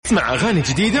تسمع أغاني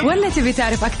جديدة ولا تبي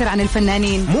تعرف أكثر عن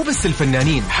الفنانين؟ مو بس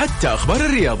الفنانين، حتى أخبار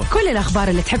الرياضة، كل الأخبار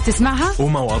اللي تحب تسمعها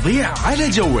ومواضيع على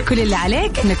جوك. كل اللي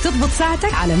عليك إنك تضبط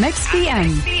ساعتك على ميكس بي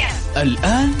ام.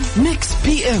 الآن ميكس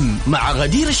بي ام مع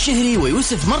غدير الشهري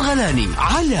ويوسف مرغلاني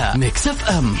على ميكس اف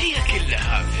ام. هي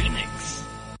كلها في الميكس.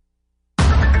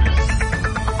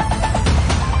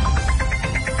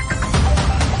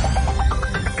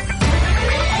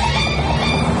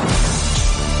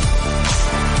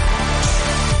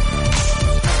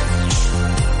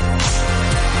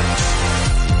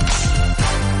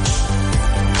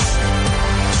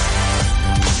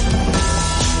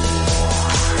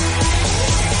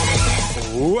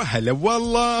 هلا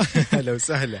والله. هلا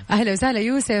وسهلا. أهلا وسهلا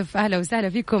يوسف، أهلا وسهلا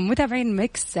فيكم متابعين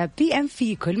ميكس بي ام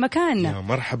في كل مكان. يا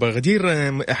مرحبا غدير،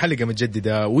 حلقة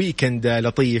متجددة، ويكند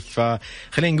لطيف.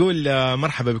 خلينا نقول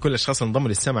مرحبا بكل الأشخاص انضموا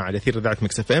للسمع على أثير إذاعة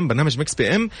ميكس اف ام. برنامج ميكس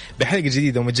بي ام بحلقة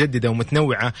جديدة ومتجددة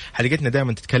ومتنوعة. حلقتنا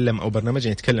دائما تتكلم، أو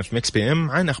برنامجنا يتكلم في ميكس بي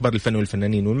ام عن أخبار الفن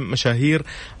والفنانين والمشاهير.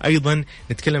 أيضا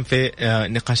نتكلم في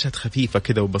نقاشات خفيفة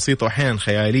كذا وبسيطة وأحيانا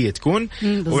خيالية تكون.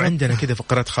 وعندنا كذا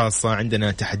فقرات خاصة،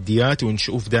 عندنا تحديات،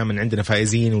 ونشوف دائما عندنا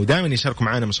فائزين ودائما يشاركوا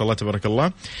معنا ما شاء الله تبارك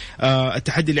الله.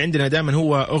 التحدي اللي عندنا دائما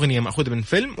هو أغنية مأخوذة من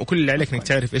فيلم، وكل اللي عليك انك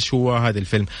تعرف ايش هو هذا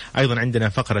الفيلم. ايضا عندنا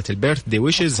فقرة البيرث دي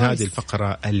ويشز، هذه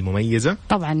الفقرة المميزة.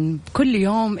 طبعا كل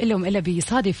يوم إلا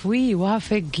بيصادف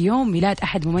ويوافق يوم ميلاد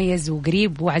أحد مميز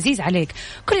وقريب وعزيز عليك.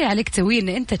 كل اللي عليك تسويه ان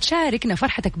انت تشاركنا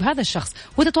فرحتك بهذا الشخص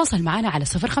وتتواصل معنا على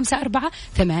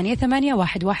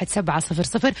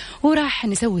 0548811700 وراح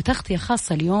نسوي تغطية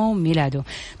خاصة اليوم ميلاده.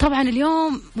 طبعا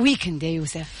اليوم ويكند يا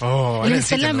يوسف، اللي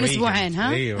نستلم من أسبوعين.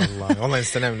 ها اي والله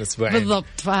نستلم من أسبوعين بالضبط.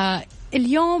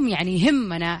 اليوم يعني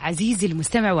يهمنا عزيزي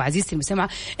المستمع وعزيزتي المستمع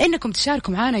انكم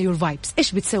تشاركوا معنا يور فايبس.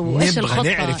 ايش بتسووا؟ ايش الخطه؟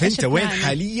 نعرف انت وين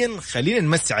حاليا، خلينا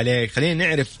نمس عليك، خلينا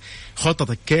نعرف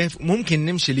خطتك كيف. ممكن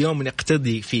نمشي اليوم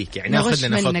نقتدي فيك، يعني ناخذ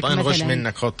لنا خطه، نغش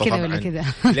منك خطه طبعا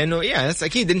لانه ياس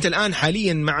اكيد انت الان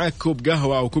حاليا معاك كوب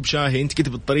قهوه او كوب شاي، انت كنت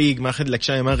بالطريق ماخذ لك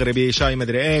شاي مغربي، شاي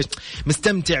مدري ايش،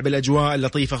 مستمتع بالاجواء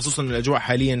اللطيفه، خصوصا الاجواء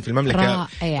حاليا في المملكه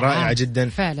رائعه جدا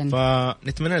فعلا.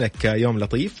 فنتمنى لك يوم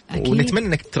لطيف أكيد. ونتمنى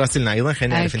انك تراسلنا ايضا،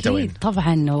 خلينا نعرف انت وين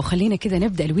طبعا. وخلينا كذا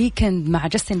نبدا الويكند مع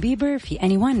جاستن بيبر في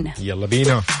Anyone. يلا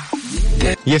بينا.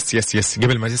 يس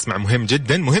قبل ما تسمع مهم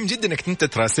جدا انك انت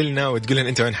تراسلنا وتقول لنا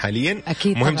انت وين حاليا.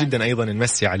 أكيد مهم طبعاً. جدا ايضا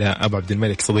نمسي على ابو عبد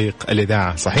الملك صديق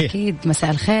الاذاعه. صحيح اكيد.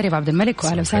 مساء الخير يا ابو عبد الملك،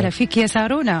 واهلا وسهلا فيك يا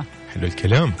سارونا. حلو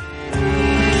الكلام.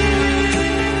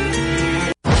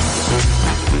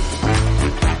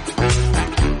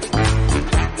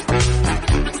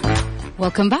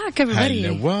 Welcome back everybody.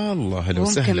 هلا والله، هلا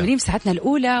وسهلا. مكملين ساعتنا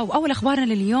الأولى، وأول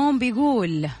أخبارنا لليوم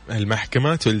بيقول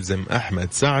المحكمة تلزم أحمد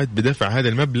سعد بدفع هذا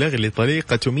المبلغ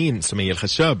لطريقة مين؟ سمية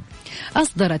الخشاب.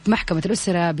 أصدرت محكمة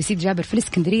الأسرة بسيد جابر في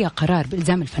الإسكندرية قرار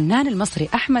بإلزام الفنان المصري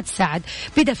أحمد سعد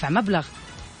بدفع مبلغ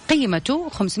قيمته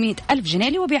 500,000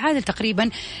 جنيه وبيعادل تقريبا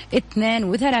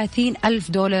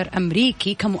 32,000 دولار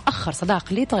أمريكي كمؤخر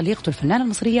صداق لطليقته الفنانة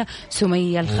المصرية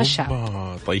سمية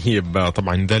الخشاب. طيب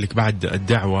طبعا ذلك بعد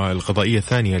الدعوة القضائية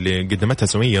الثانية اللي قدمتها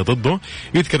سمية ضده.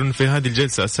 يذكر أنه في هذه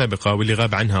الجلسة السابقة واللي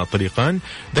غاب عنها الطريقان،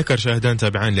 ذكر شاهدان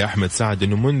تابعان لأحمد سعد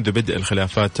أنه منذ بدء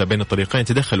الخلافات بين الطريقين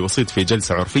تدخل وسيط في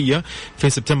جلسة عرفية في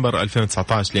سبتمبر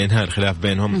 2019 لإنهاء الخلاف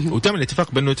بينهم، وتم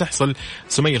الاتفاق بأنه تحصل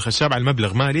سمية الخشاب على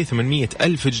مبلغ مالي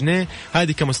 800,000 جنيه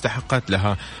هذه كمستحقات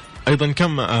لها. أيضا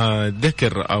كم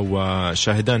ذكر أو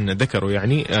شاهدان ذكروا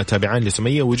يعني تابعان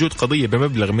لسمية وجود قضية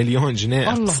بمبلغ 1,000,000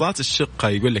 جنيه اختصاص الشقة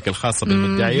يقول لك الخاصة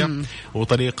بالمدعية،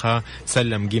 وطريقها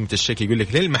سلم قيمة الشيك يقول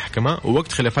لك للمحكمة.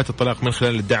 ووقت خلافات الطلاق من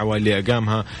خلال الدعوة اللي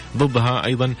أقامها ضدها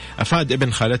أيضا أفاد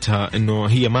ابن خالتها أنه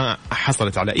هي ما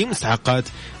حصلت على أي مستحقات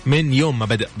من يوم ما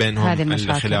بدأ بينهم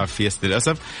الخلاف في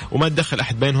للأسف، وما تدخل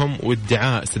أحد بينهم،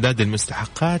 وادعاء سداد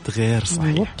المستحقات غير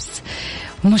صحيح.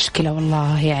 مشكلة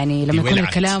والله، يعني لما يكون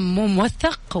الكلام مو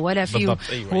موثق ولا فيه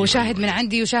وشاهد من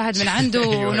عندي وشاهد من عنده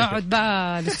ونقعد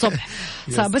بقى للصبح.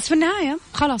 بس في النهاية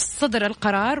خلاص صدر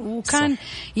القرار، وكان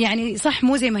يعني صح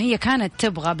مو زي ما هي كانت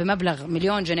تبغى بمبلغ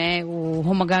 1,000,000 جنيه،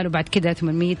 وهم قالوا بعد كده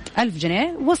 800,000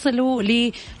 جنيه، وصلوا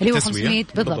اللي هو 500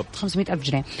 بالضبط 500,000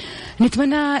 جنيه.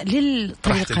 نتمنى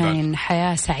للطريقين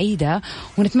حياة سعيدة،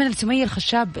 ونتمنى لسمية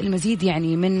الخشاب المزيد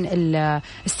يعني من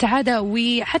السعادة،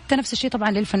 وحتى نفس الشيء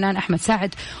طبعا للفنان أحمد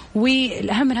سعد.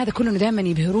 والأهم من هذا كله إنه دائما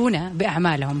يبهرونا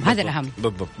بأعمالهم، هذا الأهم.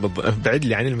 بالضبط. بعد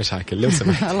لي عن المشاكل لو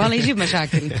سمحت. الله لا يجيب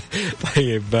مشاكل.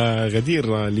 طيب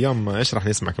غدير، اليوم ايش راح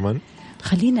نسمع كمان؟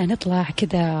 خلينا نطلع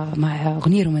كده مع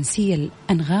أغنية رومانسية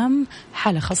الأنغام،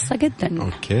 حالة خاصة جدا.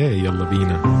 اوكي يلا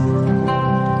بينا.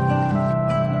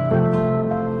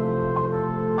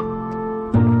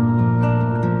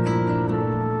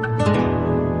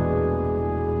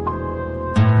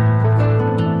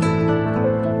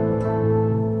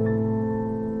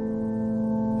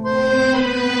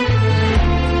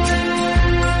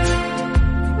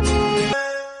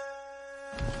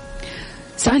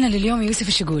 لليوم يوسف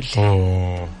ايش يقول؟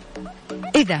 أوه.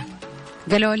 إذا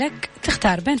قالوا لك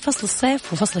تختار بين فصل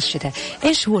الصيف وفصل الشتاء،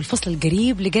 إيش هو الفصل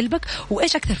القريب لقلبك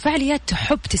وإيش أكثر فعاليات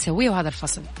تحب تسويه هذا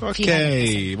الفصل؟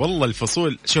 أوكي والله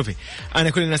الفصول، شوفي أنا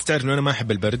كل الناس تعرف إنه أنا ما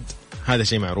أحب البرد، هذا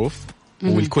شيء معروف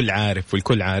والكل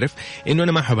عارف إنه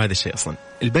أنا ما أحب هذا الشيء أصلا.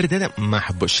 البرد هذا ما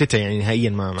أحبه، الشتاء يعني نهائيا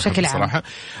ما أحبه صراحة.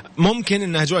 ممكن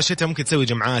إن أجواء الشتاء ممكن تسوي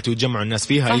جمعات وتجمع الناس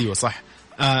فيها صح. أيوة صح،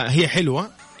 هي حلوة،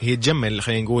 هي تجمل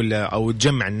خلينا نقول أو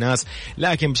تجمع الناس،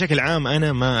 لكن بشكل عام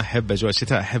أنا ما أحب أجواء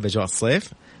الشتاء، أحب أجواء الصيف،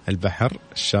 البحر،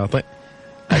 الشاطئ،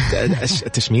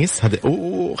 التشميس، هذا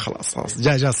خلاص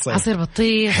جاء الصيف، عصير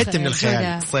بطيخ، حتى من الخيال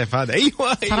الصيف هذا.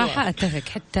 أيوة صراحة أتفق،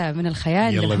 حتى من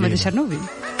الخيال محمد الشرنوبي.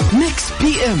 ميكس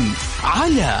بي ام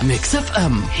على ميكس اف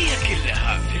ام، هي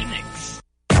كلها في الميكس.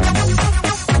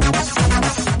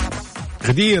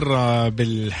 غدير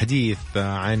بالحديث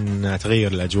عن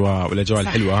تغير الأجواء والأجواء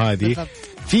الحلوة هذه بالضبط.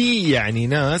 في يعني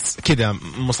ناس كذا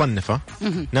مصنفة،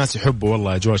 ناس يحبوا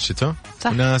والله أجواء الشتاء،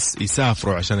 وناس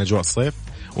يسافروا عشان أجواء الصيف،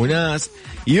 وناس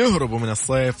يهربوا من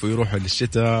الصيف ويروحوا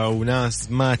للشتاء،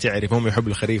 وناس ما تعرف هم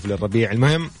يحبوا الخريف للربيع.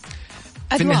 المهم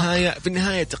في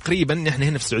النهاية تقريبا نحن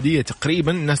هنا في السعودية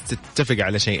تقريبا الناس تتفق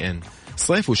على شيئين،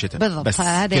 صيف وشتاء بالضبط. بس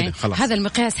هذا يعني هذا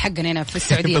المقياس حقنا هنا في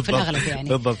السعودية في الأغلب يعني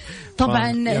بالضبط.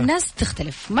 طبعا الناس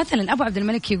تختلف. مثلا أبو عبد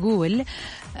الملك يقول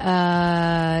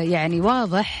يعني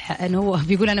واضح أنه هو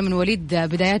بيقول أنا من وليد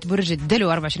بدايات برج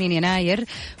الدلو 24 يناير،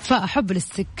 فأحب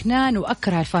الاستكنان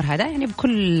وأكره الفرهدة، يعني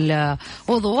بكل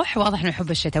وضوح واضح أنه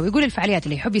يحب الشتاء. ويقول الفعاليات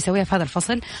اللي يحب يسويها في هذا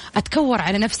الفصل أتكور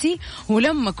على نفسي،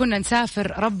 ولما كنا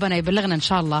نسافر ربنا يبلغنا إن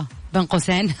شاء الله بين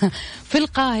قوسين في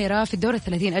القاهرة في الدورة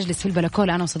 30 أجلس في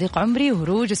البلكونة أنا وصديق عمري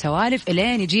وهروج وسوالف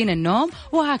إلين يجينا النوم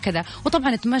وهكذا،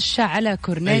 وطبعا نتمشى على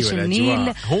كورنيش أيوة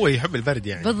النيل. هو يحب البرد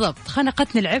يعني بالضبط.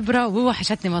 خنقتني العبرة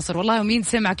ووحشتني مصر والله، ومين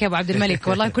سمعك يا أبو عبد الملك،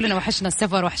 والله كلنا وحشنا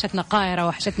السفر، وحشتنا القاهرة،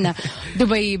 وحشتنا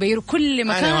دبي، بيروت، كل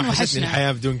مكان وحشنا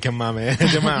الحياة بدون كمامة يا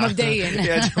جماعة مبدئيا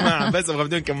يا جماعة بس أبغى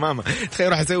بدون كمامة. تخيل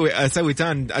راح أسوي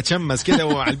تان أتشمس كذا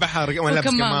وعلى البحر وأنا لابس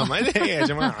كمامة يا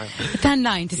جماعة. تان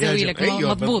لاين تسوي لك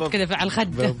مضبوط كذا على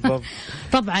الخد.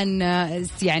 طبعا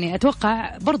يعني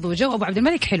أتوقع برضو جو أبو عبد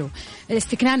الملك حلو،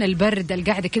 الاستكنان، البرد،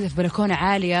 القاعدة كذا في بلكونة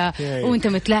عالية وانت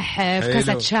متلحف،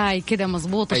 كاسة شاي كذا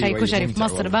مضبوطة، شاي كشري في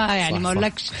مصر بقى يعني ما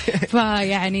أقولكش.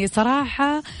 فيعني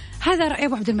صراحة هذا رأي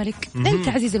أبو عبد الملك. أنت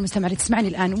عزيزي المستمع اللي تسمعني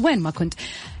الآن وين ما كنت،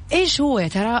 إيش هو يا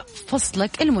ترى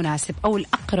فصلك المناسب أو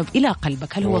الأقرب إلى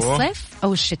قلبك؟ هل هو الصيف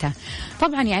أو الشتاء؟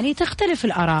 طبعا يعني تختلف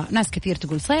الآراء، ناس كثير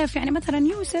تقول صيف، يعني مثلا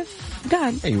يوسف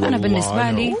قال أيوة أنا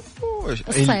بالنسبة لي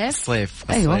الصيف.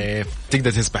 أيوة.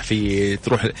 تقدر تسبح فيه،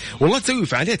 تروح والله تسوي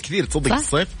فعاليات كثير تصدق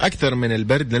الصيف أكثر من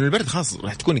البرد، لأن البرد خاص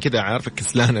راح تكوني كذا عارفة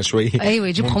كسلانة شوي. أيوة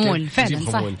يجيب خمول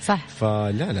فعلا. صح.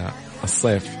 فلا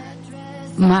الصيف.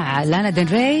 مع لانا دين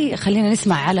راي خلينا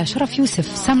نسمع على شرف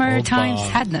يوسف Summer Time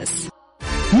Sadness.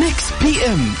 ميكس بي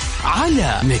ام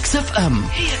على ميكس اف ام،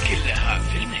 هي كلها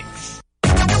في الميكس.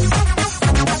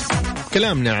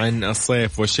 كلامنا عن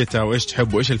الصيف والشتاء وإيش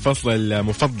تحب وإيش الفصل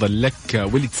المفضل لك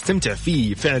واللي تستمتع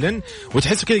فيه فعلا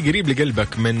وتحسه كده قريب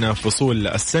لقلبك من فصول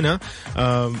السنة.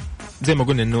 زي ما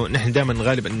قلنا انه نحن دائما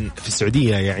غالبا في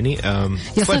السعوديه يعني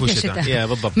صيف وشتاء. يا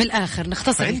بالضبط. من الاخر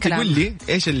نختصر الكلام. قول لي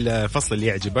ايش الفصل اللي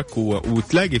يعجبك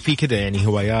وتلاقي فيه كذا يعني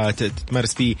هوايات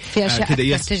تتمارس فيه في اشياء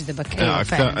كذا تجذبك.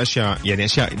 اكثر اشياء يعني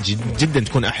اشياء جدا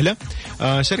تكون احلى.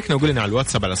 شاركنا وقول لنا على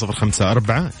الواتساب على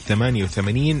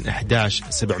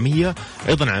 054-88-11-700،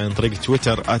 ايضا عن طريق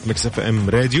تويتر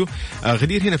 @mixfmradio.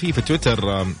 غدير هنا في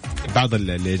تويتر بعض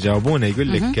اللي جاوبونا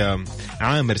يقول لك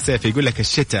عامر سيف يقول لك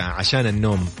الشتاء عشان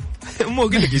النوم. مو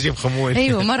أقول لك يجيب خمول.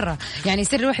 أيوة مرة يعني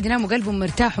يصير الواحد ينام وقلبه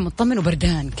مرتاح ومطمن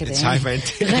وبردان كذا يعني. شايفة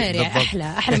أنت غير يعني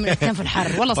أحلى من الأيام في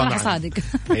الحر والله صراحة صادق.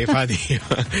 أي فادي.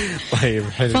 طيب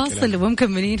حلو. فاصل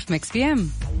ومكملين في ميكس بي ام.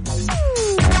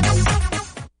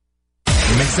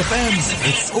 ميكس اف ام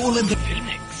it's all in the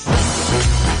mix.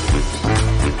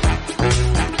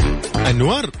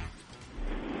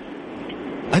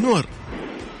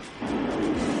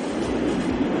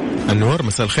 أنور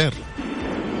مساء الخير.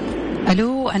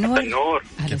 ألو أنور. النور.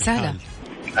 أهلا وسهلا.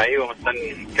 أيوة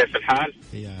مستني، كيف الحال؟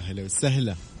 يا هلا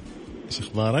وسهلا، إيش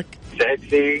أخبارك؟ سعيد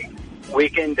في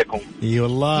ويكندكم. اي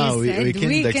والله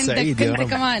ويكندك سعيد يا رب.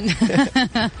 كمان. كيف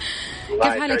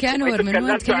حالك يا أنور؟ من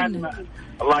وين تكلمنا؟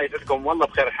 الله يسعدكم، والله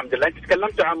بخير الحمد لله. أنت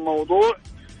تكلمتوا عن موضوع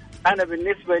أنا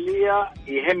بالنسبة لي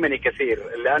يهمني كثير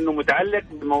لأنه متعلق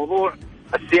بموضوع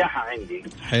السياحة عندي.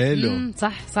 حلو.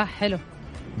 صح حلو.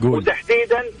 قول.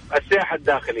 وتحديدا السياحة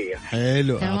الداخلية.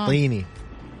 حلو أعطيني.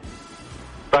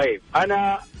 طيب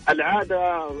أنا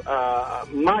العادة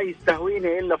ما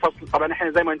يستهويني إلا فصل، طبعا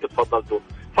إحنا زي ما أنتم تفضلتوا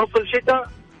فصل شتاء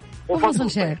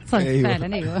وفصل شتاء. صح. أيوة.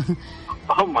 فعلا أيوة.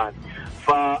 هم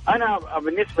فأنا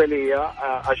بالنسبة لي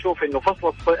أشوف إنه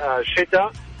فصل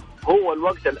الشتاء هو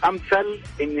الوقت الأمثل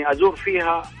إني أزور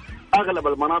فيها أغلب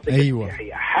المناطق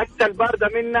السياحية. حتى الباردة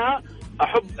منها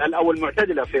أحب، أو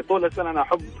المعتدلة في طول السنة أنا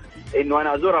أحب إنه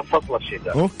أنا أزورها في فصل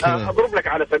الشتاء. أضرب لك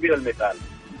على سبيل المثال،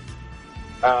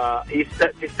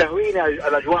 تستهويني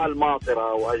الأجواء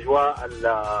الماطرة وأجواء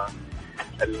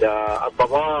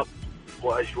الضباب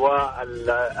وأجواء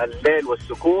الليل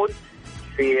والسكون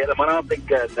في المناطق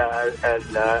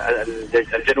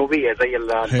الجنوبية زي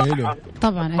البحر.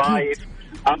 طبعا أكيد.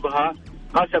 أبها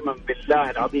قسما بالله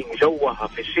العظيم جوها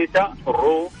في الشتاء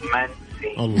رومانسي.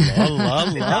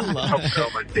 الله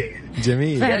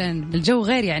جميل فعلا. الجو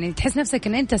غير، يعني تحس نفسك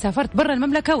ان انت سافرت برا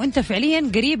المملكة وانت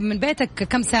فعليا قريب من بيتك.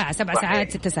 كم ساعة؟ 7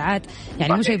 ساعات 6 ساعات،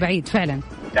 يعني مو شيء بعيد فعلا.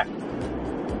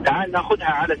 تعال ناخذها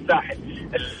على الساحل.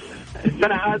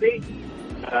 السنة هذه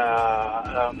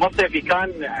مصيفي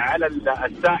كان على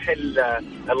الساحل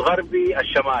الغربي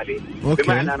الشمالي.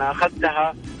 بمعنى أنا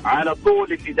أخذتها على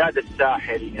طول امتداد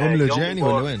الساحل. أملج يعني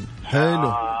ولا وين؟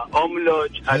 حلو.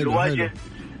 أملج، الوجه.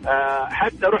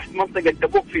 حتى رحت منطقة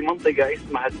تبوك في منطقة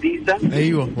اسمها الديسة.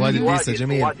 أيوة، وادي الديسة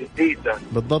جميل. وادي الديسة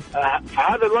بالضبط.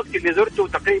 فهذا الوقت اللي زرته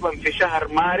تقريبا في شهر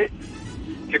مارس،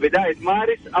 في بداية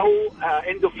مارس أو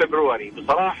إندو فبراير.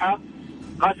 بصراحة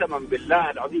قسما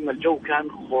بالله العظيم الجو كان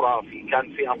خرافي،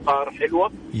 كان في أمطار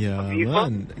حلوة. يا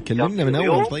مان كلمنا من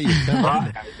أول. طيب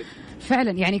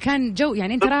فعلا يعني كان جو،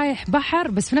 يعني أنت رايح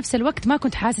بحر بس في نفس الوقت ما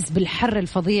كنت حاسس بالحر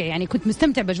الفظيع، يعني كنت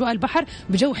مستمتع بأجواء البحر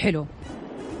بجو حلو.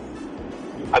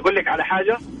 أقول لك على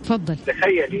حاجة، تفضل.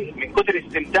 تخيلي من كتر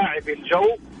استمتاعي بالجو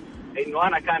إنه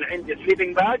أنا كان عندي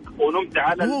سليبنج باج ونمت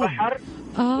على البحر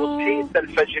وصحيت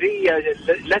الفجرية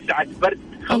لسعة برد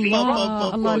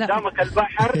الله الله. لا قدامك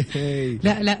البحر.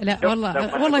 لا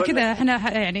والله كذا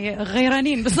احنا يعني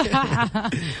غيرانين بصراحة.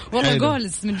 والله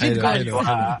جولز من جد جولز.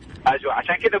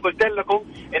 عشان كذا قلت لكم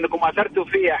انكم اثرتوا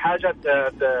فيها حاجة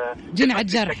جينا على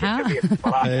الجرح.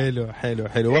 حلو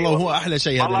والله. وهو احلى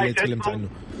شيء هذا اللي تكلمت عنه.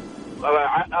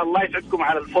 الله يسعدكم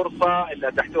على الفرصة اللي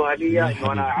اتحتوها لي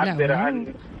انه انا اعبر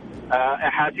عن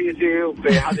احاسيسي وفي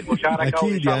هذه المشاركة.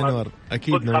 اكيد يا انور،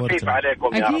 اكيد نورتنا. عليكم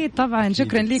اكيد طبعا.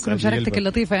 شكرا لك ومشاركتك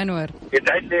اللطيفة يا انور.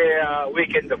 يسعد لي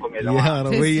ويكندكم يا جماعه. يا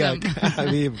روياك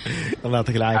حبيب. الله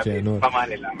يعطيك العافيه يا انور.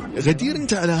 غدير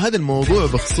انت على هذا الموضوع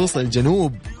بخصوص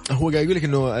الجنوب، هو قاعد يقول لك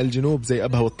انه الجنوب زي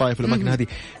ابها والطائف والاماكن هذه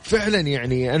فعلا.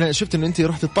 يعني انا شفت انه انت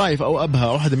رحت الطائف او ابها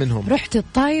او واحده منهم. رحت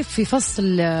الطائف في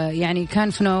فصل يعني كان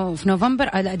في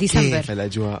نوفمبر ديسمبر. كيف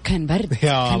الاجواء؟ كان برد.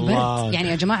 كان برد يعني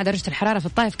يا جماعه. درجه الحراره في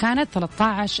الطائف كانت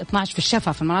 13 12 في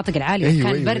الشفا في المناطق العاليه.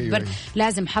 كان برد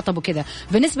لازم حطب وكذا.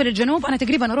 بالنسبه للجنوب انا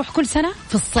تقريبا اروح كل سنه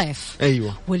في الصيف.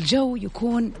 والجو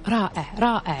يكون رائع.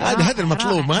 هذا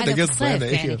المطلوب، ما هذا قصدي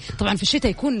يعني. طبعا في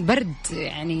الشتاء يكون برد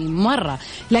يعني مره،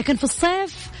 لكن في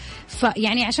الصيف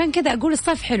يعني عشان كذا أقول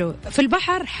الصيف حلو. في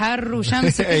البحر حر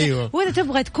وشمس وإذا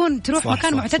تبغى تروح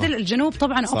مكان معتدل. الجنوب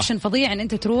طبعا أوبشن فظيع أن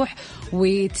أنت تروح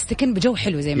وتستكن بجو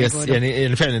حلو زي ما يقولوا.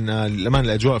 يعني فعلا الأمان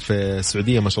الأجواء في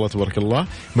السعودية ما شاء الله تبارك الله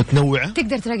متنوعة.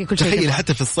 تقدر تلاقي كل شيء. تخيل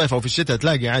حتى في الصيف أو في الشتاء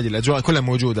تلاقي عادي الأجواء كلها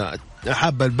موجودة.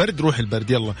 حابة البرد روح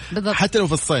البرد يلا بالضبط. حتى لو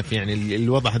في الصيف يعني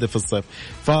الوضع هذا في الصيف.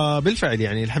 فبالفعل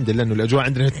يعني الحمد لله إنه الأجواء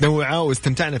عندنا متنوعة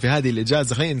واستمتعنا في هذه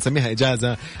الإجازة. خلينا نسميها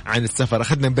إجازة عن السفر.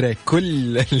 أخذنا بريك،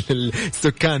 كل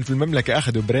السكان في المملكة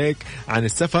أخذوا بريك عن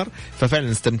السفر،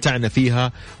 ففعلا استمتعنا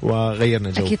فيها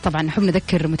وغيرنا جو. أكيد طبعا نحب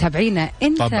نذكر متابعينا.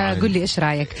 أنت قل لي إيش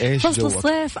رأيك؟ فصل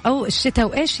الصيف أو الشتاء،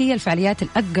 وإيش هي الفعاليات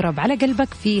الأقرب على قلبك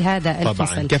في هذا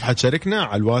الفصل؟ طبعا كيف حتشاركنا؟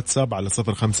 على الواتساب على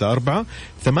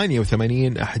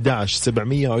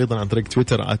 054-88-11-700 وأيضا عن طريق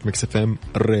تويتر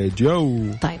 @mixfmradio.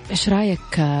 طيب إيش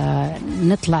رأيك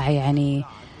نطلع يعني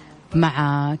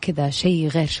مع كذا شيء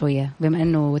غير شوية بما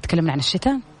أنه تكلمنا عن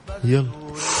الشتاء؟ يلا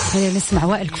خلينا نسمع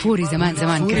وائل كفوري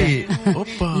زمان كده.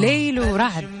 ليل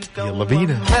ورعد. يلا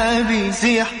بينا. أبي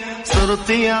زيح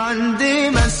صرتي عندي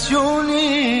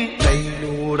مسجوني، ليل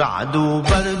ورعد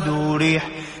وبرد وريح،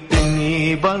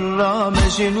 إني برا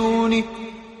مجنوني،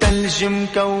 تلج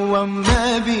مكوم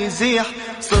ما بيزيح،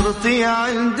 صرتي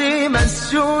عندي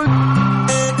مسجوني.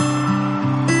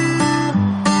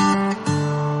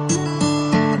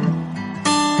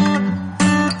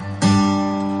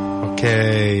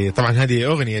 اوكي طبعا هذه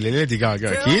اغنيه لليدي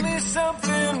غاغا اكيد.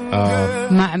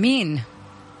 مع مين؟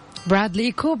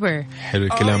 برادلي كوبر. حلو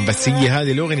الكلام. بس هي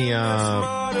هذه الاغنيه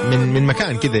من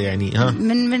مكان كذا يعني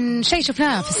من شيء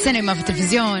شفناه في السينما في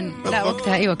التلفزيون. لا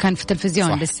وقتها ايوه كان في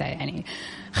التلفزيون لسه يعني.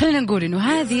 خلينا نقول انه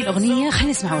هذه الاغنيه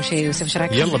خلينا نسمع اول شيء. يوسف ايش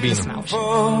رايك؟ يلا بينا نسمع اول شيء.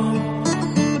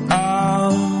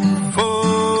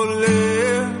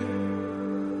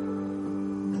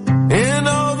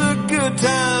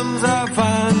 Times I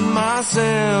find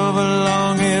myself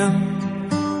longing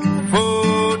for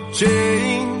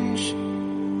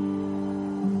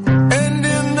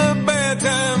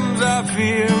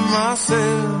fear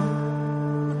myself.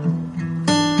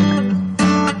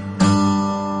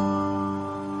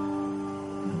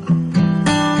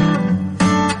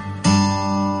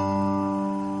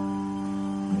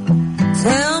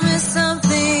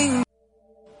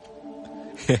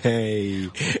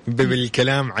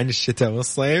 بالكلام عن الشتاء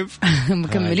والصيف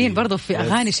مكملين برضو في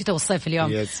أغاني الشتاء والصيف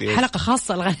اليوم. حلقة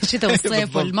خاصة لأغاني الشتاء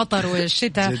والصيف والمطر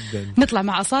والشتاء. نطلع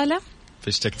مع أصالة في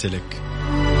اشتقت لك.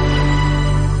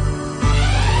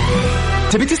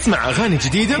 تبي تسمع أغاني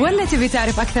جديدة ولا تبي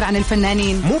تعرف أكثر عن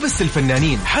الفنانين؟ مو بس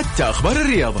الفنانين، حتى أخبار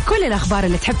الرياضة، كل الأخبار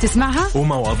اللي تحب تسمعها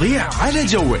ومواضيع على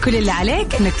جوك. كل اللي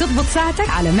عليك إنك تضبط ساعتك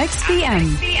على ميكس بي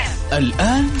ام.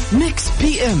 الآن ميكس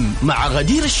بي ام مع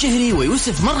غدير الشهري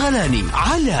ويوسف مرغلاني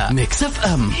على ميكس اف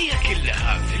ام. هي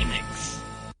كلها في الميكس.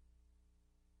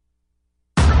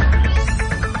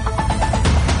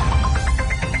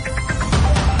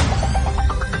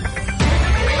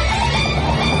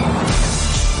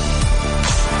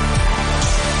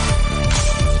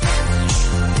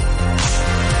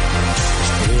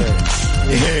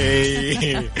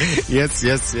 يس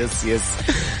يس يس يس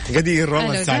غدير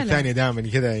روما الساعة الثانية دائما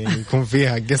كذا يعني يكون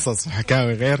فيها قصص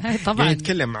وحكاوي غير. طبعا يعني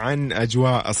نتكلم عن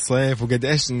أجواء الصيف وقد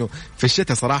إيش إنه في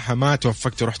الشتاء صراحة ما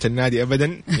توفقت ورحت النادي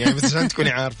أبدا يعني بس عشان تكوني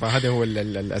عارفة هذا هو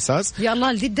الأساس. يا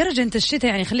الله لدي الدرجة أنت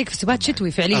الشتاء يعني خليك في سبات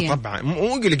شتوي فعليا. طبعا مو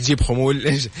أقول لك جيب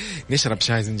خمول نشرب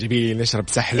شاي زنجبيل نشرب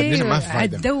سحلب نشرب ما في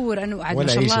فايدة. تدور أنه ما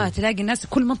شاء الله تلاقي الناس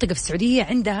كل منطقة في السعودية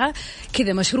عندها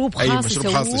كذا مشروب خاص مشروب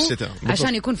خاص للشتاء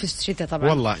عشان يكون في الشتاء طبعا.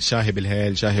 والله شاهي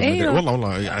بالهيل شاهي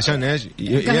والله عشان ايش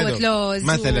قهوة لوز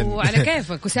مثلا وعلى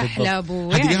كيفك وسحلب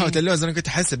هذه قهوة اللوز أنا كنت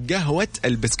أحسب قهوة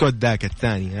البسكوت ذاك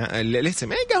الثاني اللي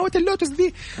اسمه قهوة اللوتس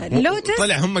دي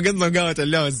طلع هم قضوا قهوة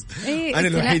اللوز. أنا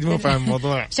الوحيد مو فاهم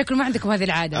الموضوع. شكله ما عندكم هذه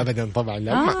العادة أبدا طبعا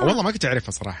لا والله ما كنت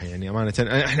أعرفها صراحة يعني أمانة.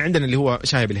 إحنا عندنا اللي هو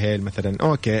شاي بالهيل مثلا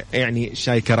أوكي يعني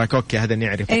شاي كراكوكي هذا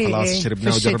نعرفه خلاص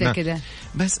شربناه وجربناه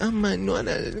بس أما إنه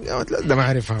أنا قهوة اللوز ما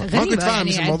أعرفها ما كنت فاهم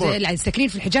يعني الموضوع. الساكنين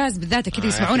في الحجاز بالذات كذا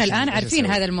يسمعون الآن عارفين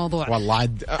هذا الموضوع والله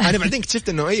عاد أنا بعدين اكتشفت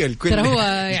إنه الكل ترى هو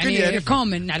يعني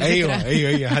كومن على فكرة.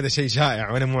 أيوة هذا شيء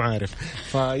شائع وأنا مو عارف.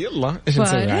 فيلا إيش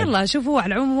نسوي يلا شوفوا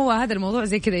على العموم هو هذا الموضوع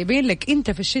زي كذا يبين لك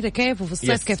أنت في الشتاء كيف وفي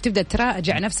الصيف كيف تبدأ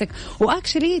تراجع نفسك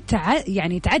وأكشلي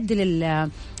يعني تعدل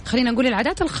خلينا نقول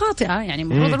العادات الخاطئة. يعني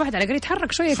المفروض الواحد على الأقل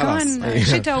يتحرك شوية كمان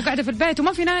شتاء وقاعدة في البيت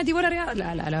وما في نادي ولا رياض.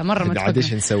 لا مرة ما عاد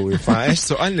ايش نسوي. فايش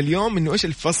سؤالنا اليوم انه ايش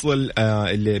الفصل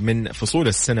اللي من فصول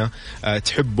السنة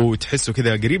تحبه وتحسه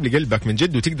كذا قريب لقلبك من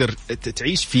جد وتقدر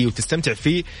تعيش فيه وتستمتع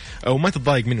فيه وما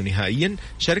تتضايق منه نهائيا.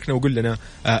 شاركنا وقول لنا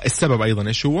السبب ايضا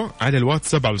ايش هو على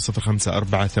الواتساب على 0548811700.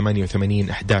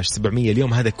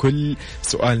 اليوم هذا كل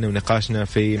سؤالنا ونقاشنا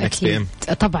في ميكس بي ام.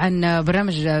 طبعا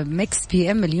برنامج ميكس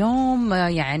بي ام اليوم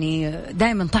يعني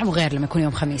دائما طعمه غير لما يكون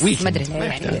يوم خميس ما ادري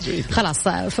يعني خلاص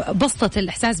بسطة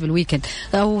الاحساس بالويكند.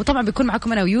 وطبعا بيكون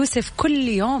معكم انا ويوسف كل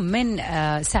يوم من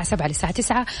الساعه 7 للساعه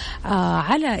 9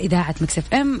 على اذاعه ميكس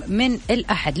اف ام من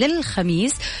الاحد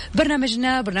للخميس.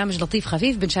 برنامجنا برنامج لطيف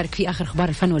خفيف بنشارك فيه اخر اخبار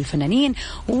الفن والفنانين.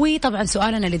 وطبعا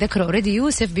سؤالنا اللي ذكره اوريدي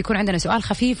يوسف بيكون عندنا سؤال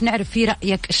خفيف نعرف فيه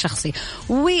رايك الشخصي.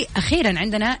 واخيرا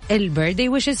عندنا البيرثدي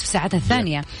ويشز في ساعتها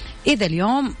الثانيه. إذا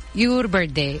اليوم يور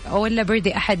بيرثدي أو ولا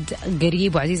بيرثدي أحد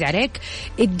قريب وعزيز عليك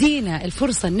ادينا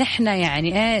الفرصة إن إحنا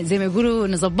يعني زي ما يقولوا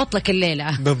نزبط لك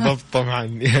الليلة. بالضبط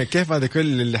طبعا. كيف هذا كل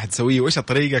اللي حتسويه وإيش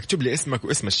الطريقة؟ اكتب لي اسمك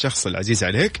واسم الشخص العزيز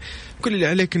عليك. كل اللي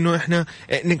عليك إنه إحنا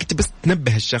إنك بس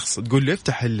تنبه الشخص تقول له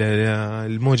افتح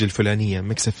الموجة الفلانية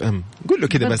ميكس اف ام قول له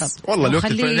كذا بس والله الوقت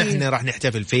الفلاني إحنا راح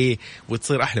نحتفل فيه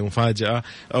وتصير أحلى مفاجأة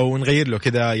أو نغير له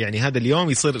كذا يعني هذا اليوم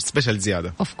يصير سبيشال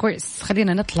زيادة. اوف كورس.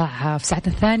 خلينا نطلع في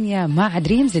ساعتنا الثانية مع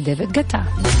دريمز لديفيد جيتا.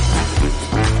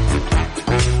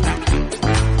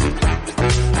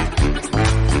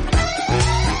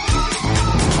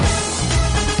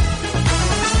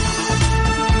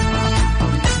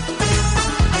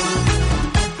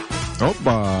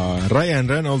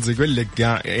 رايان رينولدز يقول لك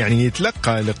يعني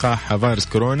يتلقى لقاح فيروس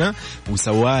كورونا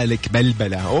وسوالك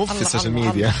بلبلة في السوشيال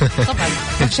ميديا. طبعا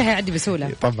شيء هيعدي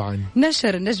بسهولة. طبعا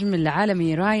نشر النجم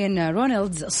العالمي رايان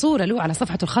رينولدز صورة له على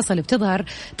صفحته الخاصة اللي بتظهر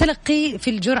تلقي في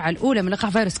الجرعة الأولى من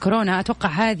لقاح فيروس كورونا. أتوقع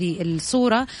هذه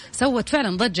الصورة سوت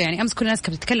فعلا ضجة يعني أمس كل الناس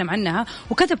كانت تتكلم عنها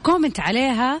وكتب كومنت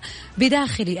عليها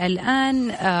بداخلي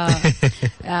الآن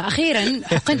أخيرا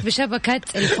حقنت بشبكة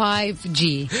 5G.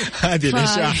 هذه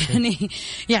الإشاعة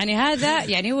يعني هذا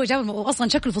يعني هو جاب اصلا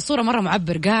شكله في الصوره مره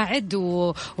معبر، قاعد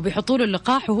وبيحطوا له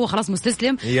اللقاح وهو خلاص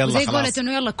مستسلم، زي قولت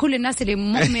انه يلا كل الناس اللي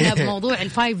مؤمنه بموضوع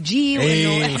ال5G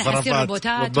وانه احنا حنصير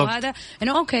روبوتات وهذا،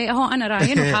 انه اوكي هو انا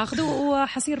راهن وحاخذه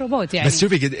وحصير روبوت يعني. بس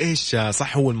شوفي قد ايش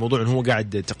صح هو الموضوع، انه هو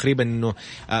قاعد تقريبا انه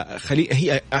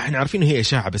هي احنا عارفين انه هي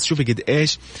اشاعه، بس شوفي قد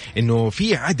ايش انه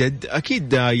في عدد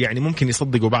اكيد يعني ممكن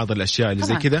يصدقوا بعض الاشياء اللي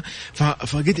زي كذا،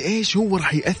 فقد ايش هو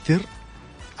راح يأثر.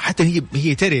 حتى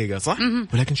هي تريقة صح؟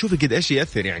 ولكن شوفي قد ايش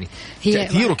يأثر، يعني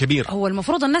تأثيره كبير. هو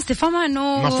المفروض الناس تفهمها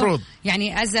انه مفروض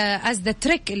يعني از ذا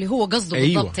تريك اللي هو قصده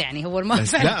بالضبط يعني هو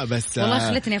بس لا بس والله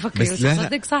خلتني افكر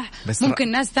صدق صح.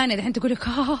 ممكن ناس ثانيه الحين تقول لك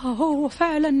هو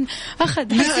فعلا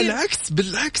اخذ. لا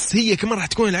بالعكس هي كمان راح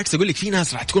تكون العكس. اقول لك في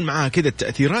ناس راح تكون معاها كده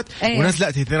التأثيرات وناس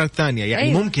لا تأثيرات ثانيه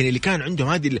يعني. ممكن اللي كان عندهم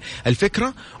هذه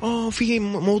الفكره في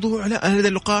موضوع لا هذا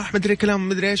اللقاح مدري كلام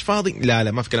مدري ايش فاضي،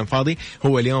 لا ما في كلام فاضي.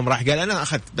 هو اليوم راح قال انا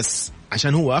اخذت، بس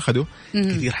عشان هو أخده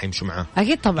كثير حيمشوا معاه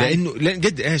أكيد طبعا، لأنه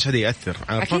قد إيش هذا يأثر.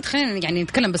 أكيد خلينا يعني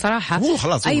نتكلم بصراحة. هو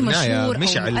خلاص أي مشهور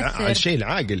مش على الشيء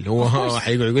العاقل. هو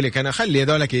حيقول لك أنا خلي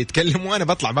هذولك يتكلموا وأنا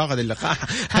بطلع باخذ اللقاح.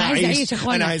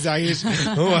 أنا عايز أعيش.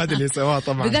 هو هذا اللي سواه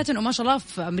طبعا. بالذات إنه ما شاء الله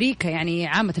في أمريكا يعني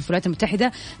عامة في الولايات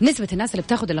المتحدة نسبة الناس اللي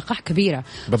بتاخذ اللقاح كبيرة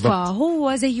بالضبط.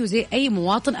 فهو زيه زي أي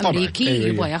مواطن أمريكي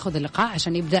يبغى ياخذ اللقاح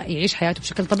عشان يبدأ يعيش حياته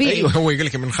بشكل طبيعي. أيوه هو يقول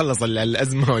لك بنخلص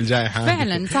الأزمة والجائحة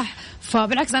فعلا صح.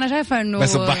 فبالعكس أنا شايفة إنه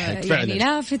يعني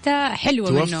لافتة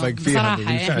حلوة منه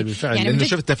بصراحة بالفعل يعني لأنه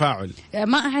شفت تفاعل.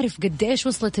 ما أعرف قد إيش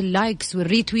وصلت اللايكس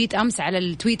والريتويت أمس على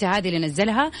التويتة هذه اللي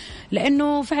نزلها،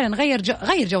 لأنه فعلا غير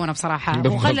جونا بصراحة،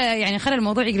 وخلى خلى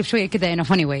الموضوع يقلب شوية كذا إنه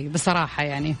funny way بصراحة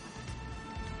يعني.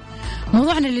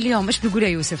 موضوعنا اليوم إيش بيقول يا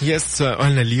يوسف؟ يس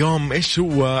قلنا اليوم إيش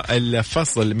هو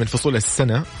الفصل من فصول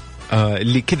السنة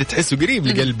اللي كذا تحسه قريب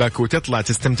لقلبك وتطلع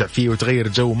تستمتع فيه وتغير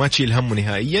جو ما تشيل همه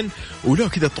نهائيا، ولو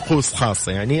كذا طقوس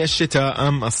خاصة يعني الشتاء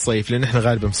أم الصيف، لأن احنا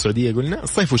غالبا في السعودية قلنا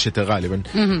الصيف والشتاء غالبا.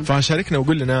 فشاركنا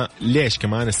وقول لنا ليش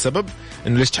كمان السبب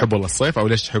انه ليش تحب والله الصيف او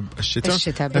ليش تحب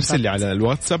الشتاء. ارسل لي على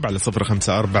الواتساب على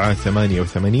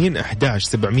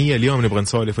 0548811700. اليوم نبغى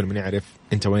نسولف ونعرف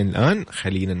انت وين الآن.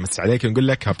 خلينا نمس عليك ونقول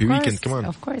لك هابي ويكند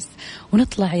كمان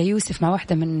ونطلع يا يوسف مع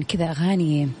واحدة من كذا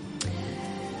أغاني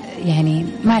يعني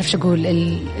ما أعرف شو أقول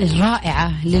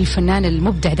الرائعة للفنان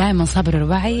المبدع دائما صابر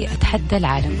الرباعي. أتحدى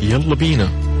العالم. يلا بينا.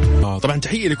 طبعا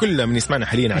تحية لكل من يسمعنا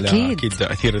حاليا على أكيد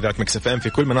أثير إذاعة مكس اف ام في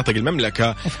كل مناطق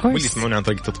المملكة، واللي يسمعونا عن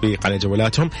طريق التطبيق على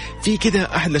جوالاتهم. في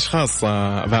كذا أحد الأشخاص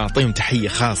بعطيهم تحية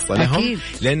خاصة لهم،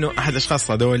 لأنه أحد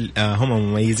الأشخاص هذول هم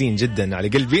مميزين جدا على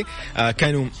قلبي.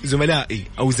 كانوا زملائي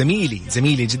أو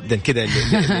زميلي جدا كذا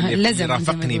اللي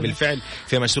رافقني بالفعل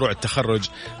في مشروع التخرج.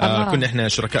 كنا إحنا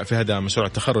شركاء في هذا مشروع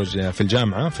التخرج في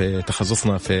الجامعة في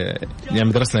تخصصنا في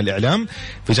مدرسنا الإعلام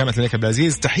في جامعة الملك عبد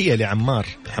العزيز. تحية لعمار.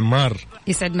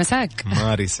 يسعد مساك.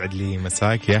 عمار يسعد لي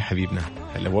مساك يا حبيبنا.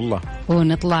 هلا والله.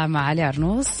 ونطلع مع علي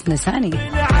عرنوس نساني.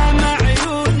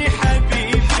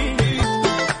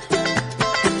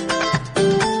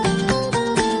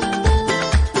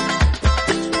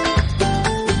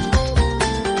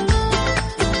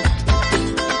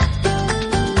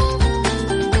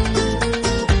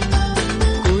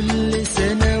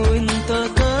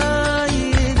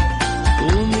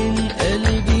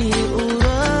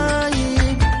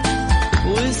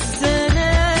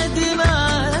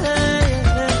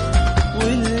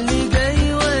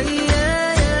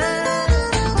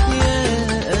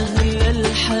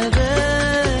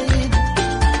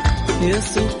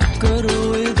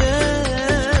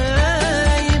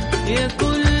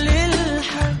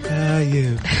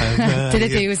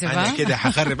 أنا كده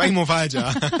حخرب أي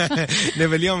مفاجأة.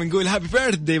 نبي اليوم نقول هابي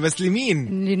بيرثدي بس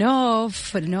لمين؟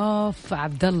 لنوف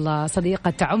عبد الله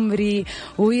صديقة عمري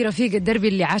ورفيق الدربي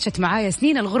اللي عاشت معايا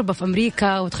سنين الغربة في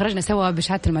أمريكا وتخرجنا سوا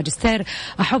بشهادة الماجستير.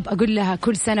 أحب أقول لها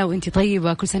كل سنة وإنتي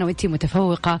طيبة، كل سنة وإنتي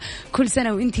متفوقة، كل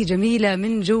سنة وإنتي جميلة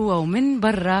من جوا ومن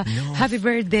برا. هابي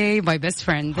بيرثدي ماي بيست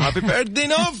فريند. هابي بيرثدي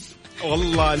نوف.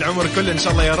 والله العمر كله إن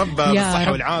شاء الله يا رب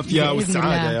بالصحة والعافية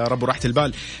والسعادة يا رب وراحة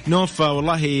البال. نوف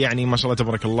والله يعني ما شاء الله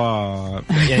تبارك الله،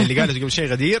 يعني اللي قالت قبل شيء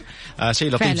غدير،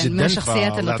 شيء لطيف جدا. من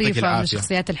الشخصيات اللطيفة، من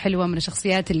الشخصيات الحلوة، من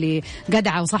الشخصيات اللي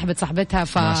جدعة وصاحبة صاحبتها.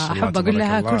 فأحب أقول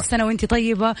لها كل سنة وإنتي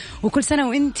طيبة، وكل سنة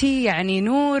وإنتي يعني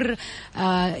نور،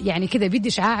 يعني كذا بيدي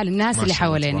شعاع للناس اللي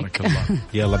حوالينك.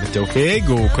 يلا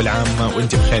بالتوفيق وكل عام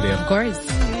وإنتي بخير يا رب.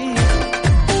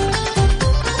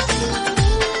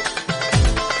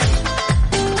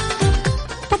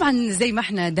 طبعا زي ما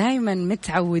احنا دايما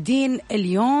متعودين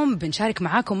اليوم بنشارك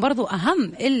معاكم برضو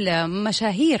أهم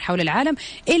المشاهير حول العالم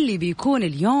اللي بيكون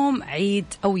اليوم عيد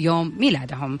أو يوم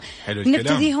ميلادهم.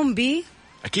 نبتديهم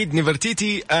أكيد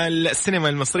نيفرتيتي السينما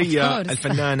المصرية،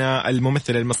 الفنانة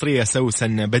الممثلة المصرية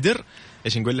سوسن بدر.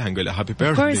 إيش نقول لها؟ نقول لها هابي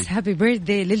بيرثدي. هابي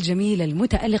بيرثدي للجميلة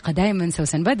المتألقة دائما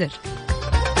سوسن بدر.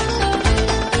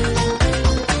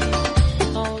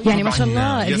 يعني ما شاء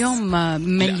الله اليوم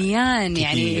مليان،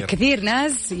 يعني كثير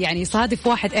ناس يعني صادف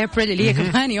 1 أبريل اللي هي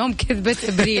كمان يوم كذبة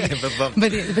إبريل.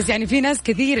 بس يعني في ناس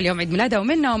كثير اليوم عيد ميلادها،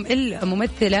 ومنهم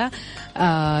الممثلة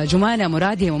جمانة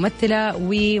مراد، هي ممثلة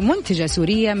ومنتجة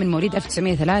سورية من مواليد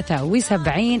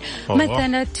 1973.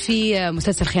 مثلت في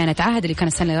مسلسل خيانة عهد اللي كان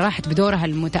السنة اللي راحت بدورها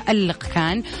المتألق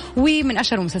كان، ومن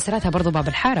أشهر مسلسلاتها برضو باب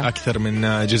الحارة، أكثر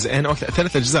من جزئين أو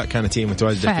 3 أجزاء كانت هي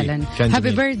متواجدة فعلا.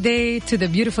 Happy birthday to the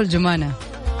beautiful جمانة.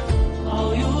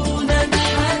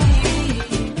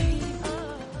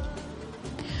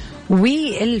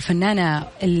 والفنانة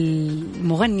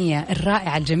المغنية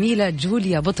الرائعة الجميلة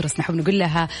جوليا بطرس، نحب نقول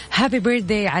لها هابي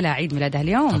بيرثدي على عيد ميلادها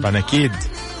اليوم. طبعا أكيد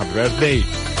هابي بيرثدي.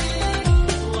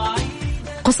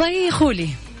 قصي خولي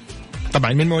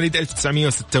طبعا من مواليد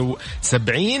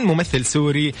 1976، ممثل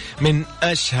سوري من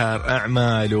أشهر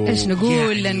أعماله. إيش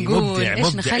نقول يعني نقول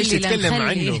إيش نخلي إيش نتكلم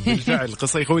عنه بالفعل.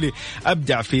 قصي خولي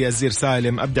أبدع في الزير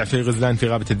سالم، أبدع في غزلان في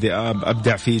غابة الذئاب،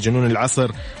 أبدع في جنون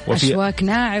العصر، وفي أشواك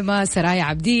ناعمة، سرايا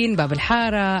عبدين، باب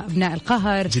الحارة، أبناء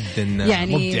القهر. جدا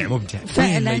يعني مبدع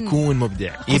فعلا، يكون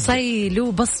مبدع. قصي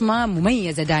له بصمة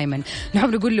مميزة دائما.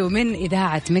 نحب نقول له من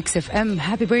إذاعة ميكس اف ام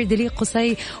هابي بيرثدي لي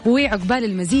قصي، وعقبال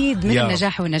المزيد من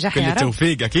النجاح والنجاح يا رب.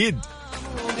 توفيق أكيد.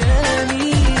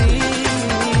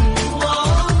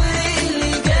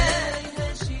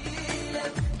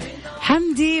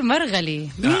 حمدي مرغلي.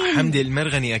 حمدي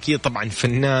المرغني أكيد طبعا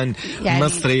فنان يعني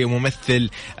مصري وممثل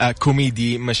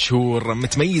كوميدي مشهور،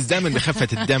 متميز دائما بخفة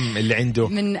الدم اللي عنده.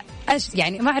 من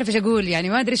يعني ما أعرف إيش أقول، يعني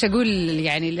ما أدري إيش أقول،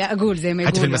 يعني لا أقول زي ما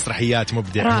يقول. حتى في المسرحيات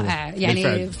مبدع، رائع يعني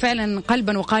بالفعل. فعلا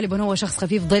قلبا وقالبا هو شخص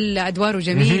خفيف ظل، أدواره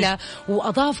جميلة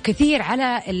وأضاف كثير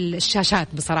على الشاشات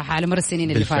بصراحة على مر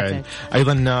السنين اللي فاتت.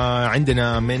 أيضا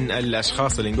عندنا من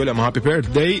الأشخاص اللي نقولهم هابي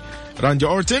بيرثدي راندي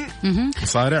أورتن،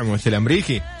 مصارع ممثل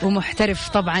أمريكي ومحترف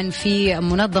طبعا في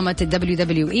منظمة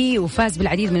WWE، وفاز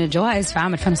بالعديد من الجوائز في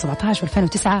عام 2017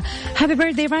 و2009. هابي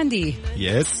بيرثدي راندي.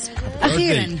 يس.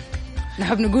 أخيرا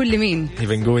نحب نقول لمين؟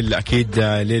 نبي نقول أكيد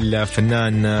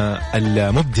للفنان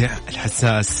المبدع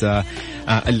الحساس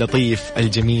اللطيف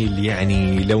الجميل.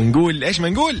 يعني لو نقول إيش ما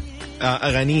نقول،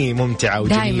 أغانيه ممتعة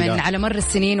وجميلة دائما على مر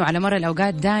السنين وعلى مر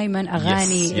الأوقات. دائما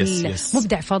أغاني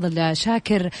المبدع فاضل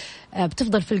شاكر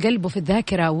بتفضل في القلب وفي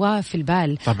الذاكرة وفي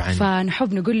البال طبعا.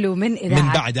 فنحب نقول له من إذاعة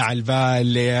من بعد على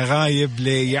البال غايب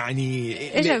لي، يعني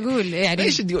إيش أقول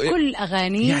يعني كل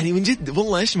أغاني يعني من جد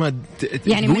والله إيش ما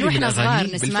يعني من وإحنا صغار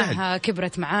نسمعها،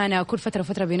 كبرت معانا، كل فترة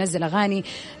فترة بينزل أغاني.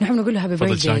 نحب نقول له هابي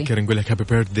بيرثدي. فضل شاكر نقول لك هابي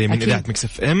بيرثدي من إذاعة ميكس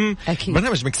اف ام.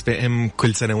 برنامج ميكس اف ام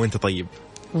كل سنة وانت طيب.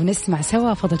 ونسمع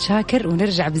سوا فضل شاكر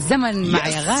ونرجع بالزمن مع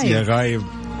يا غايب. يا غايب.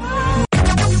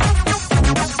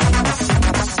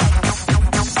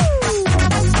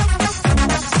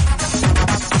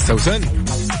 سوسن.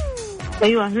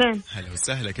 ايوه اهلا. هلا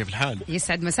وسهلا، كيف الحال؟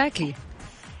 يسعد مساكي.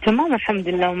 تمام الحمد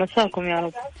لله، ومساكم يا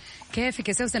رب. كيفك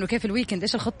يا سوسن وكيف الويكند؟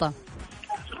 ايش الخطة؟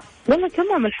 والله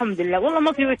تمام الحمد لله، والله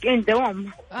ما في ويك اند، دوام.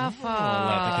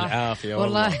 الله يعطيك العافيه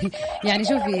والله. يعني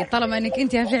شوفي طالما انك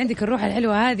انت في عندك الروح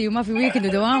الحلوه هذه وما في ويكند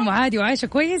ودوام وعادي وعايشه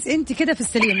كويس، انت كده في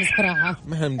السليم الصراحه.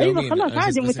 ايوه خلاص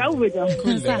عادي متعوده.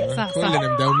 صح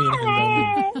كلنا مداومين.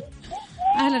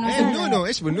 اهلا وسهلا. بنونو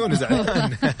ايش بنونو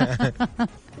زعلان.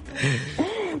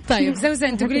 طيب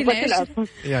سوسن تقولي لي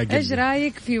ايش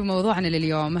رايك في موضوعنا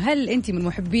لليوم؟ هل انت من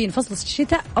محبين فصل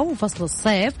الشتاء او فصل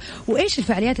الصيف؟ وايش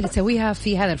الفعاليات اللي تسويها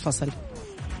في هذا الفصل؟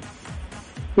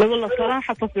 لا والله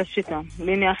صراحة فصل الشتاء،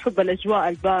 لاني احب الاجواء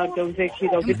الباردة وزي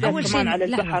كذا، وبالذات كمان على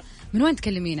البحر. من وين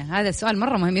تكلمينا؟ هذا السؤال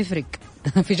مرة مهم، يفرق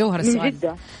في جوهر السؤال. من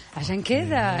جدة. عشان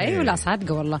كذا ايوه. لا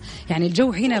صادقة والله، يعني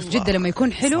الجو هنا في جدة لما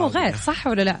يكون حلو غير، صح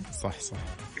ولا لا؟ صح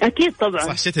أكيد طبعا.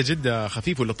 صح، شتاء جدة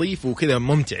خفيف ولطيف وكذا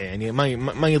ممتع، يعني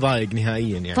ما يضايق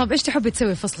نهائيا يعني. طب إيش تحب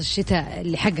تسوي فصل الشتاء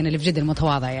اللي حقنا اللي في جدة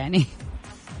المتواضع يعني؟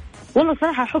 والله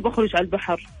صراحة أحب أخرج على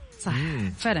البحر. صح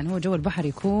فعلا، هو جو البحر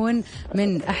يكون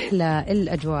من أحلى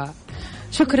الأجواء.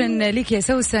 شكرا لك يا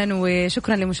سوسن،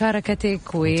 وشكرا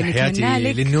لمشاركتك، ونتمنى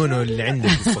لك للنونو اللي عندك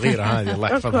الصغيرة هذه الله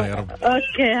يحفظها يا رب.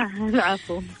 أوكي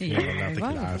العفو. الله يعطيك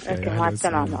العافية. مع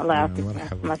السلامة. الله يعافيك.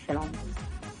 مع السلامة.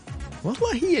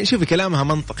 والله هي شوفي كلامها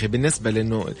منطقي بالنسبة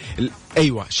لأنه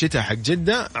أيوة الشتاء حق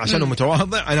جدة عشانه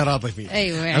متواضع أنا راضي فيه.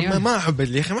 أيوة يعني أما ما أحب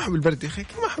يا أخي، ما أحب البرد يا أخي،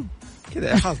 ما أحب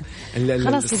كذا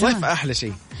خلاص. الصيف احلى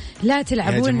شيء. لا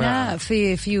تلعبونا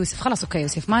في يوسف. خلاص اوكي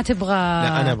يوسف ما تبغى.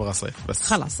 لا انا ابغى صيف بس.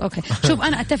 خلاص اوكي. شوف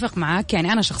انا اتفق معك،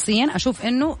 يعني انا شخصيا اشوف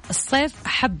انه الصيف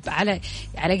احب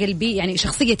على قلبي، يعني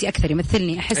شخصيتي اكثر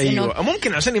يمثلني. احس أيوة. انه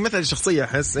ممكن عشان يمثل الشخصيه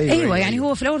احس. ايوه يعني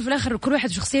هو في الاول وفي الاخر كل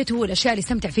واحد شخصيته والاشياء اللي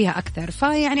يستمتع فيها اكثر.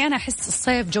 فيعني انا احس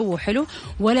الصيف جوه حلو،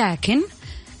 ولكن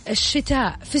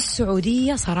الشتاء في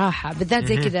السعودية صراحة بالذات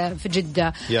زي كذا في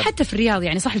جدة حتى في الرياض،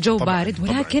 يعني صح الجو بارد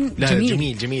ولكن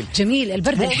جميل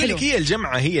البرد الحلو. هي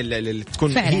الجمعة هي اللي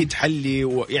تكون فعلا. هي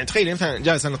تحلي يعني تخيل مثلا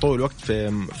جالس أنا طول الوقت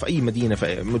في أي مدينة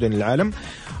في مدن العالم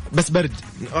بس برد،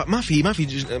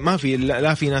 ما في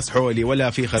لا في ناس حولي ولا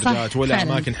في خرجات ولا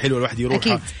فعلا. أماكن حلوة الواحد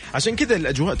يروحها. عشان كذا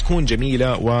الأجواء تكون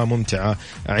جميلة وممتعة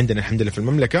عندنا الحمد لله في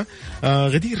المملكة.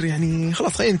 غدير يعني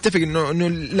خلاص خلينا نتفق إنه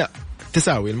لا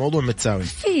تساوي الموضوع متساوي.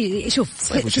 شوف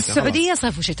في السعودية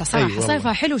صيف وشتاء صراحة. أيوة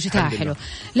صيفها حلو وشتاء حلو،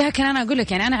 لكن أنا أقول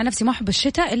لك يعني أنا عن نفسي ما أحب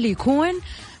الشتاء اللي يكون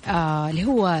اللي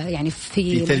هو يعني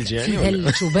في ثلج يعني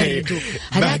ثلج وبرد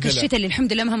هذاك الشتاء اللي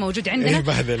الحمد لله ما موجود عندنا.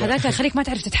 هذاك يخليك ما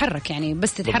تعرف تتحرك، يعني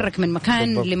بس تتحرك من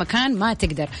مكان لمكان ما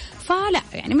تقدر. فلا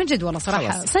يعني من جد والله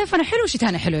صراحة صيفنا حلو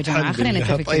وشتانا حلو يا جماعة. خلينا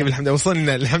نتفق. طيب الحمد لله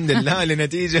وصلنا الحمد لله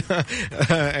لنتيجة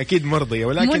أكيد مرضية.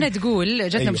 ولكن منى تقول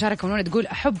جتنا مشاركة منى تقول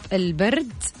أحب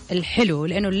البرد الحلو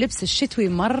لأنه اللبس الشتوي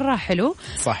مرة حلو.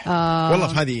 صح والله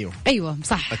في هذه أيوة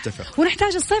صح أتفق.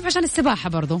 ونحتاج الصيف عشان السباحة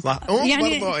برضو صح.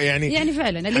 يعني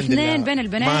فعلا الاثنين بين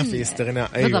البنات ما في استغناء.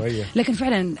 أيوة. لكن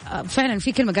فعلا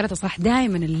في كلمة قرأتها صح،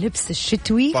 دائما اللبس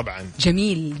الشتوي طبعا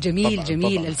جميل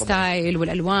طبعاً. الستايل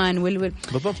والألوان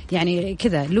بالضبط. يعني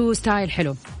كذا له ستايل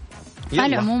حلو. على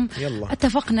العموم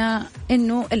اتفقنا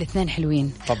انه الاثنين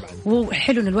حلوين طبعا،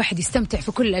 وحلو ان الواحد يستمتع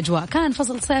في كل الاجواء. كان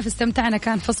فصل صيف استمتعنا،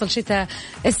 كان فصل شتاء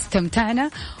استمتعنا،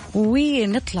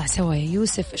 ونطلع سوا يا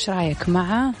يوسف. ايش رايك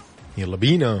مع يلا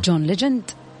بينا جون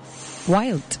ليجند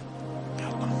وايلد؟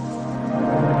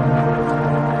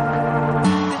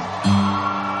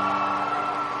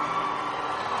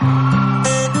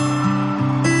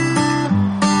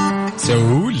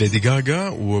 ليدي غاغا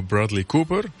وبرادلي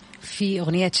كوبر في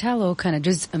أغنية شالو، كان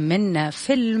جزء من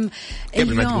فيلم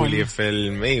قبل ما تقولي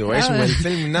فيلم. أيوة إيش هو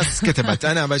الفيلم؟ الناس كتبت،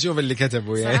 أنا بشوف اللي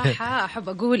كتبوا يعني. صراحة أحب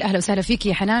أقول أهلا وسهلا فيكي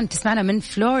يا حنان، تسمعنا من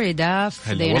فلوريدا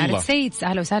في اليونايتد ستيتس.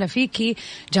 أهلا وسهلا فيكي.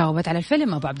 جاوبت على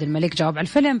الفيلم، أبو عبد الملك جاوب على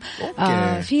الفيلم.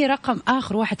 في رقم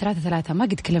آخر 133 ما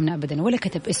قد تكلمنا أبدا ولا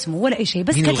كتب اسمه ولا أي شيء،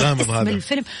 بس كتب اسم هذا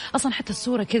الفيلم. أصلا حتى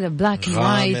الصورة كذا بلاك اند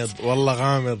وايت، والله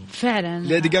غامض فعلا.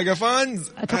 ليدي غاغا فانز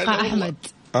أتوقع أحمد.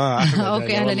 أحمد.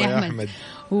 أوكي أهلا يا أحمد.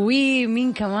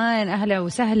 ومين كمان أهلا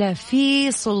وسهلا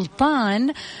في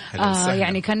سلطان.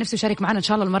 يعني كان نفسه يشارك معنا، إن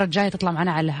شاء الله المرة الجاية تطلع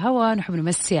معنا على الهواء، نحب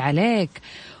نمسي عليك.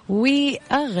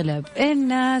 وأغلب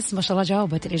الناس ما شاء الله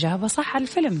جاوبت الإجابة صح على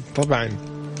الفيلم طبعا.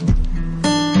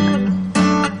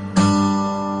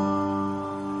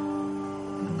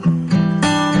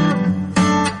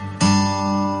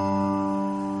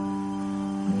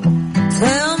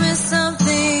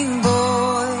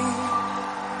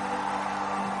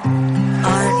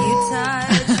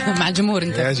 الجمهور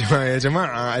انت يا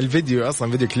جماعة الفيديو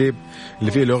اصلا فيديو كليب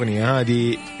اللي فيه الاغنية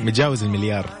هذه متجاوز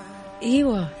المليار.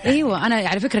 ايوه انا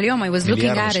على فكره اليوم اي واز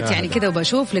لوكينج ات يعني كذا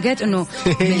وبشوف لقيت انه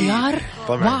مليار.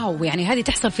 واو، يعني هذه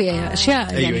تحصل في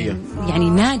اشياء يعني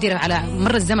نادره على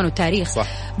مر الزمن والتاريخ. صح.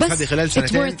 بس هذه خلال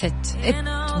سنتين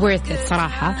worth it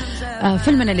صراحه.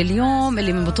 فيلمنا لليوم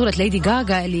اللي من بطوله ليدي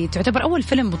غاغا، اللي تعتبر اول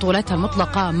فيلم بطولتها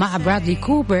المطلقه مع برادلي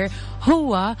كوبر،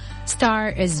 هو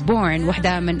ستار از بورن،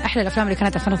 واحدة من أحلى الأفلام اللي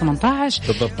كانت 2018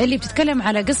 بالضبط. اللي بتتكلم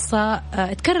على قصة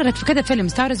اتكررت في كذا فيلم.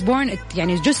 ستار از بورن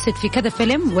يعني جسد في كذا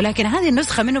فيلم، ولكن هذه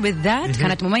النسخة منه بالذات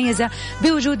كانت مميزة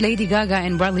بوجود ليدي غاغا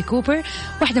and برادلي كوبر،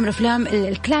 واحدة من الأفلام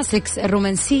الكلاسيكس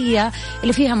الرومانسية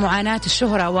اللي فيها معاناة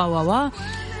الشهرة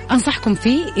أنصحكم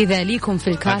فيه إذا ليكم في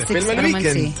الكلاسيكس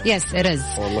الرومانسي. يس إرز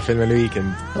والله فيلم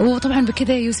الويكند. وطبعا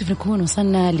بكذا يوسف نكون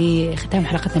وصلنا لختام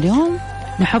حلقتنا اليوم.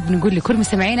 نحب نقول لكل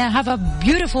مستمعينا have a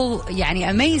beautiful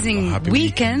يعني amazing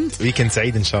weekend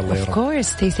سعيد إن شاء الله يا رب. of course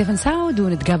stay safe and sound،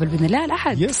 ونتقابل بإذن الله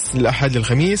الأحد. الأحد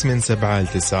للخميس من 7 ل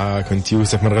 9. كنت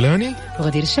يوسف مرغلاني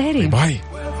وغدير الشهري. باي.